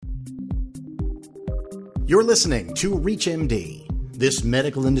You're listening to ReachMD. This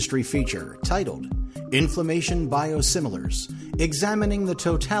medical industry feature, titled Inflammation Biosimilars, Examining the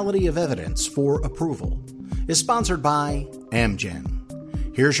Totality of Evidence for Approval, is sponsored by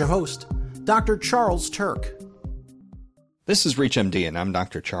Amgen. Here's your host, Dr. Charles Turk. This is ReachMD, and I'm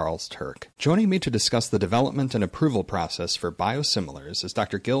Dr. Charles Turk. Joining me to discuss the development and approval process for biosimilars is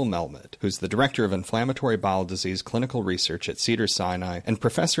Dr. Gil Melmed, who's the Director of Inflammatory Bowel Disease Clinical Research at Cedars-Sinai and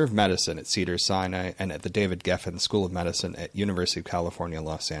Professor of Medicine at Cedars-Sinai and at the David Geffen School of Medicine at University of California,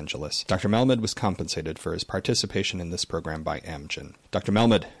 Los Angeles. Dr. Melmed was compensated for his participation in this program by Amgen. Dr.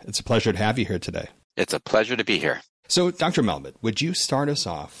 Melmed, it's a pleasure to have you here today. It's a pleasure to be here. So, Dr. Melmed, would you start us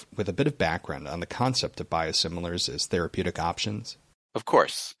off with a bit of background on the concept of biosimilars as therapeutic options? Of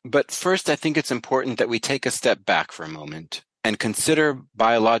course. But first, I think it's important that we take a step back for a moment and consider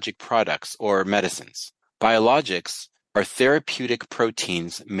biologic products or medicines. Biologics are therapeutic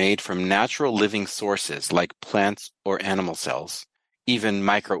proteins made from natural living sources like plants or animal cells, even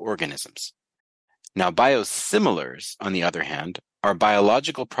microorganisms. Now, biosimilars, on the other hand, are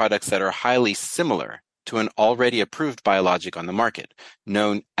biological products that are highly similar to an already approved biologic on the market,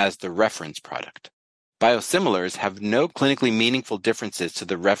 known as the reference product. Biosimilars have no clinically meaningful differences to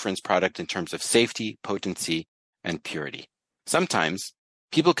the reference product in terms of safety, potency, and purity. Sometimes,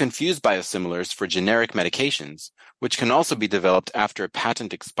 people confuse biosimilars for generic medications, which can also be developed after a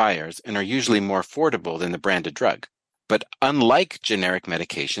patent expires and are usually more affordable than the branded drug. But unlike generic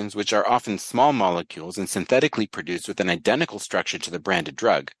medications, which are often small molecules and synthetically produced with an identical structure to the branded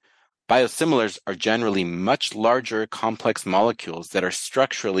drug, biosimilars are generally much larger, complex molecules that are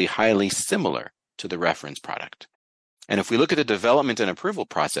structurally highly similar to the reference product. And if we look at the development and approval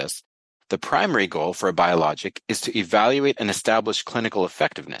process, the primary goal for a biologic is to evaluate and establish clinical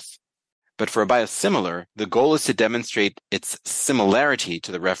effectiveness. But for a biosimilar, the goal is to demonstrate its similarity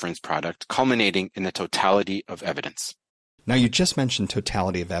to the reference product, culminating in the totality of evidence. Now, you just mentioned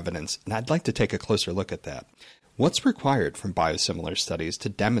totality of evidence, and I'd like to take a closer look at that. What's required from biosimilar studies to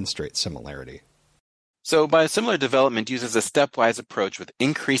demonstrate similarity? So biosimilar development uses a stepwise approach with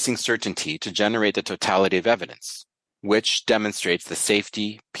increasing certainty to generate the totality of evidence, which demonstrates the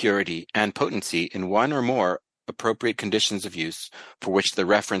safety, purity, and potency in one or more appropriate conditions of use for which the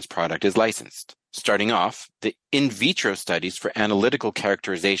reference product is licensed. Starting off, the in vitro studies for analytical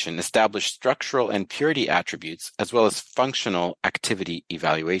characterization establish structural and purity attributes as well as functional activity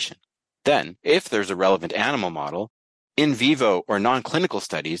evaluation. Then, if there's a relevant animal model, in vivo or non-clinical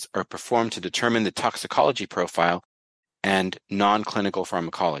studies are performed to determine the toxicology profile and non-clinical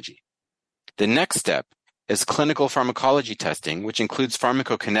pharmacology. The next step is clinical pharmacology testing, which includes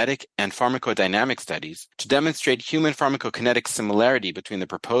pharmacokinetic and pharmacodynamic studies to demonstrate human pharmacokinetic similarity between the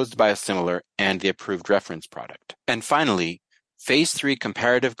proposed biosimilar and the approved reference product. And finally, Phase 3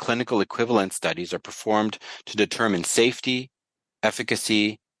 comparative clinical equivalence studies are performed to determine safety,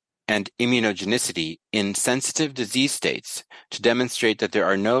 efficacy, and immunogenicity in sensitive disease states to demonstrate that there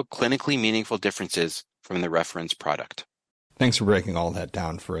are no clinically meaningful differences from the reference product. Thanks for breaking all that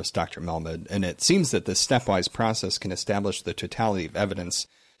down for us, Dr. Melmed. And it seems that this stepwise process can establish the totality of evidence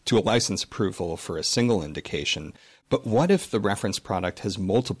to a license approval for a single indication. But what if the reference product has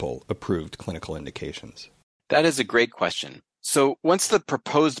multiple approved clinical indications? That is a great question. So once the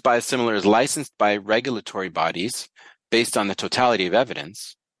proposed biosimilar is licensed by regulatory bodies based on the totality of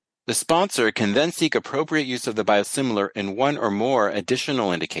evidence, the sponsor can then seek appropriate use of the biosimilar in one or more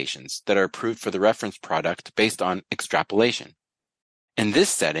additional indications that are approved for the reference product based on extrapolation. In this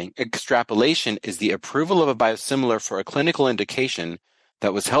setting, extrapolation is the approval of a biosimilar for a clinical indication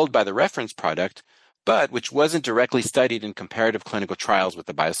that was held by the reference product, but which wasn't directly studied in comparative clinical trials with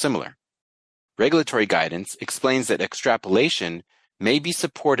the biosimilar. Regulatory guidance explains that extrapolation may be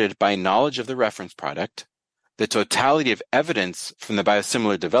supported by knowledge of the reference product, the totality of evidence from the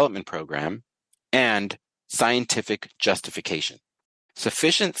biosimilar development program, and scientific justification.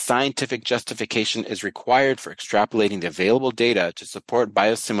 Sufficient scientific justification is required for extrapolating the available data to support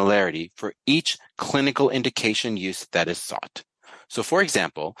biosimilarity for each clinical indication use that is sought. So, for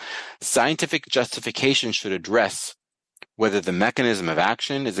example, scientific justification should address whether the mechanism of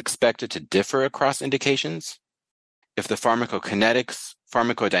action is expected to differ across indications, if the pharmacokinetics,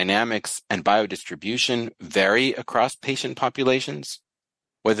 pharmacodynamics, and biodistribution vary across patient populations,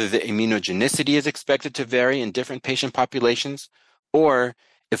 whether the immunogenicity is expected to vary in different patient populations, or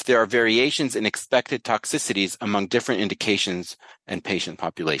if there are variations in expected toxicities among different indications and patient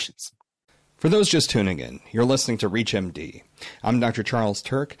populations. For those just tuning in, you're listening to ReachMD. I'm Dr. Charles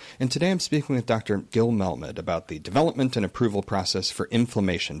Turk, and today I'm speaking with Dr. Gil Melmed about the development and approval process for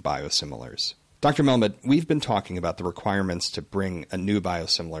inflammation biosimilars. Dr. Melmed, we've been talking about the requirements to bring a new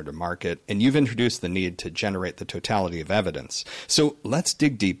biosimilar to market, and you've introduced the need to generate the totality of evidence. So let's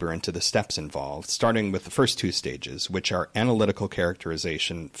dig deeper into the steps involved, starting with the first two stages, which are analytical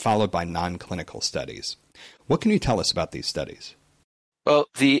characterization followed by non-clinical studies. What can you tell us about these studies? Well,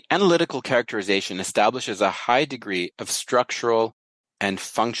 the analytical characterization establishes a high degree of structural and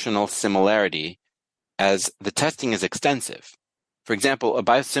functional similarity as the testing is extensive. For example, a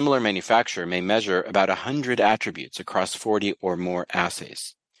biosimilar manufacturer may measure about 100 attributes across 40 or more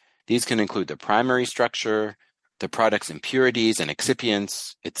assays. These can include the primary structure, the product's impurities and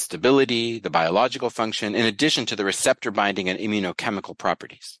excipients, its stability, the biological function, in addition to the receptor binding and immunochemical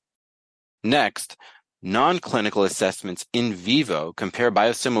properties. Next, non-clinical assessments in vivo compare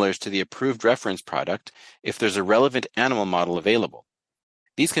biosimilars to the approved reference product if there's a relevant animal model available.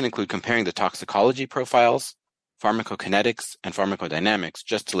 These can include comparing the toxicology profiles, pharmacokinetics, and pharmacodynamics,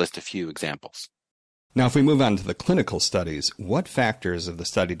 just to list a few examples. Now, if we move on to the clinical studies, what factors of the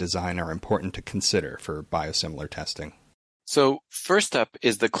study design are important to consider for biosimilar testing? So first up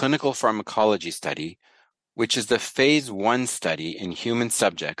is the clinical pharmacology study, which is the phase 1 study in human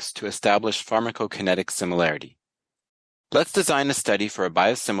subjects to establish pharmacokinetic similarity. Let's design a study for a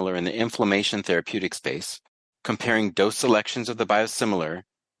biosimilar in the inflammation therapeutic space, comparing dose selections of the biosimilar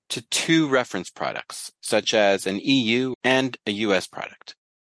to two reference products, such as an EU and a US product.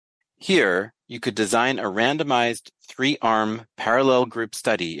 Here, you could design a randomized 3-arm parallel group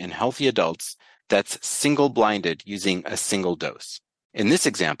study in healthy adults that's single-blinded using a single dose. In this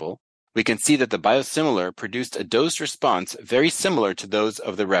example, we can see that the biosimilar produced a dose response very similar to those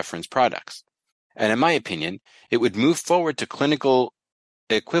of the reference products. And in my opinion, it would move forward to clinical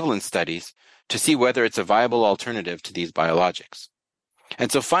equivalent studies to see whether it's a viable alternative to these biologics. And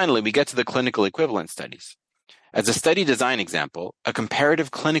so finally, we get to the clinical equivalent studies. As a study design example, a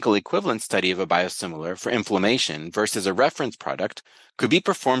comparative clinical equivalent study of a biosimilar for inflammation versus a reference product could be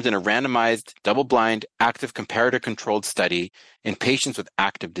performed in a randomized, double-blind, active comparator-controlled study in patients with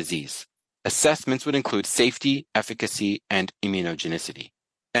active disease. Assessments would include safety, efficacy, and immunogenicity.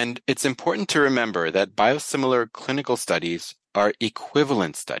 And it's important to remember that biosimilar clinical studies are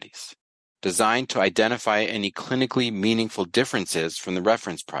equivalent studies, designed to identify any clinically meaningful differences from the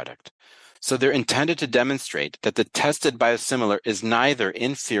reference product. So they're intended to demonstrate that the tested biosimilar is neither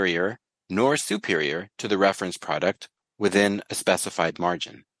inferior nor superior to the reference product within a specified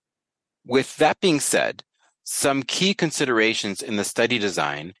margin. With that being said, some key considerations in the study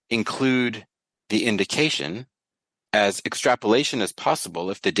design include the indication, as extrapolation is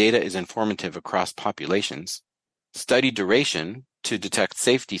possible if the data is informative across populations, study duration to detect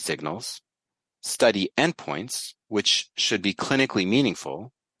safety signals, study endpoints, which should be clinically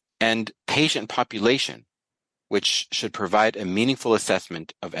meaningful, and patient population, which should provide a meaningful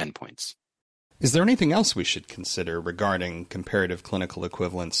assessment of endpoints. Is there anything else we should consider regarding comparative clinical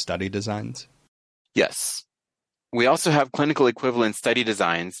equivalent study designs? Yes. We also have clinical equivalent study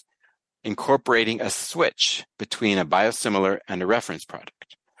designs incorporating a switch between a biosimilar and a reference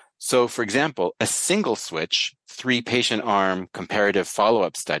product. So, for example, a single switch, 3-patient arm comparative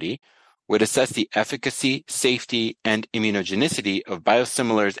follow-up study would assess the efficacy, safety, and immunogenicity of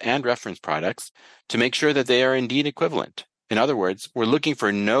biosimilars and reference products to make sure that they are indeed equivalent. In other words, we're looking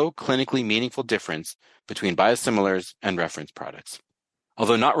for no clinically meaningful difference between biosimilars and reference products.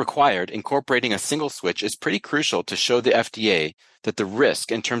 Although not required, incorporating a single switch is pretty crucial to show the FDA that the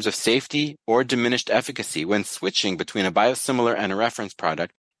risk in terms of safety or diminished efficacy when switching between a biosimilar and a reference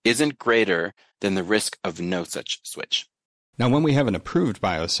product isn't greater than the risk of no such switch. Now, when we have an approved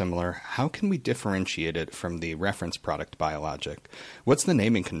biosimilar, how can we differentiate it from the reference product biologic? What's the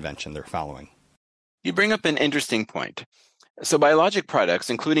naming convention they're following? You bring up an interesting point. So biologic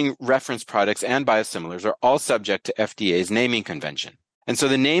products, including reference products and biosimilars, are all subject to FDA's naming convention. And so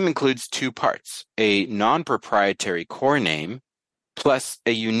the name includes two parts, a non-proprietary core name plus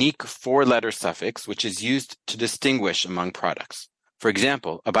a unique 4-letter suffix, which is used to distinguish among products. For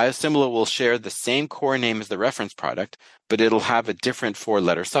example, a biosimilar will share the same core name as the reference product, but it'll have a different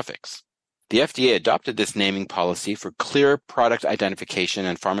 4-letter suffix. The FDA adopted this naming policy for clear product identification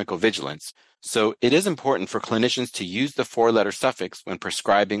and pharmacovigilance, so it is important for clinicians to use the 4-letter suffix when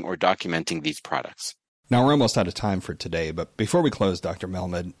prescribing or documenting these products. Now, we're almost out of time for today, but before we close, Dr.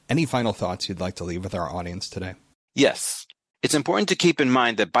 Melmed, any final thoughts you'd like to leave with our audience today? Yes. It's important to keep in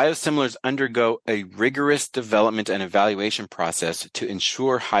mind that biosimilars undergo a rigorous development and evaluation process to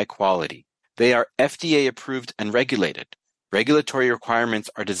ensure high quality. They are FDA approved and regulated. Regulatory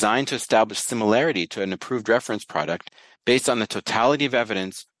requirements are designed to establish similarity to an approved reference product based on the totality of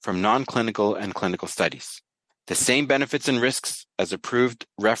evidence from non-clinical and clinical studies. the same benefits and risks as approved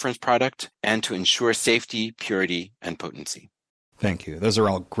reference product, and to ensure safety, purity, and potency. Thank you. Those are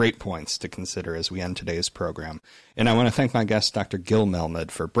all great points to consider as we end today's program. And I want to thank my guest, Dr. Gil Melmed,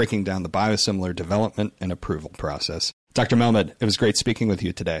 for breaking down the biosimilar development and approval process. Dr. Melmed, it was great speaking with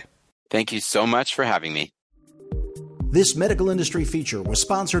you today. Thank you so much for having me. This medical industry feature was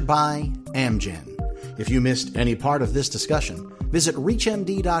sponsored by Amgen. If you missed any part of this discussion, visit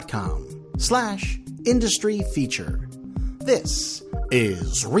reachmd.com/industry feature. This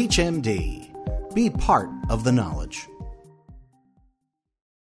is ReachMD. Be part of the knowledge.